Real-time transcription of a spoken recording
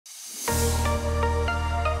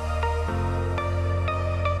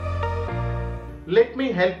Let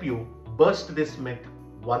me help you burst this myth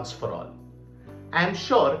once for all. I am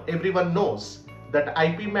sure everyone knows that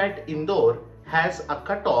IPMAT Indore has a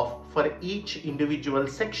cutoff for each individual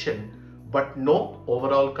section, but no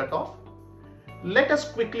overall cutoff. Let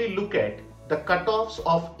us quickly look at the cutoffs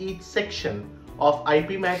of each section of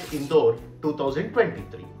IPMAT Indore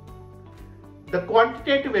 2023. The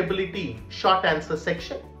quantitative ability short answer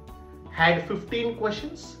section had 15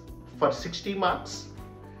 questions for 60 marks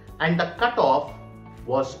and the cutoff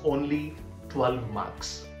was only 12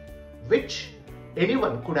 marks, which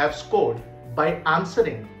anyone could have scored by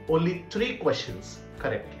answering only 3 questions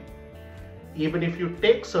correctly. Even if you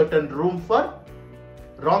take certain room for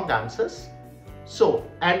wrong answers, so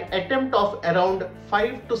an attempt of around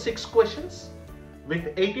 5 to 6 questions with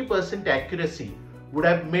 80% accuracy would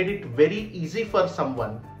have made it very easy for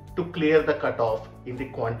someone to clear the cutoff in the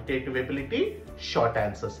quantitative ability short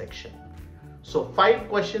answer section. So 5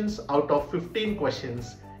 questions out of 15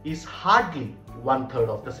 questions is hardly 1/3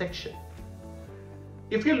 of the section.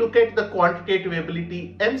 If you look at the quantitative ability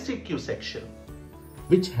MCQ section,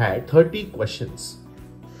 which had 30 questions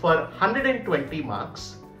for 120 marks,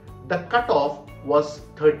 the cutoff was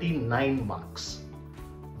 39 marks,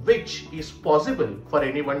 which is possible for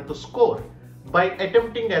anyone to score by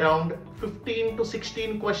attempting around 15 to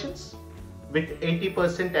 16 questions with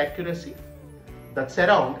 80% accuracy. That's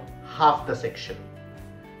around half the section.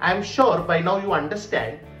 I am sure by now you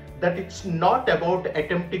understand that it's not about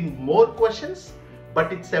attempting more questions,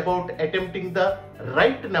 but it's about attempting the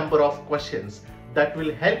right number of questions that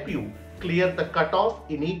will help you clear the cutoff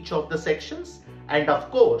in each of the sections and of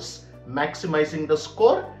course maximizing the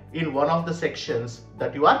score in one of the sections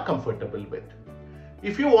that you are comfortable with.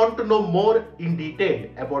 If you want to know more in detail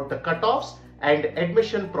about the cutoffs and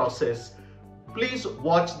admission process, please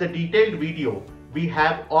watch the detailed video we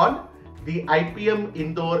have on the IPM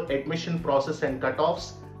Indore admission process and cutoffs.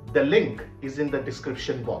 The link is in the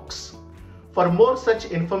description box. For more such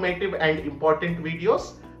informative and important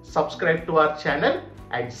videos, subscribe to our channel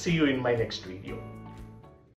and see you in my next video.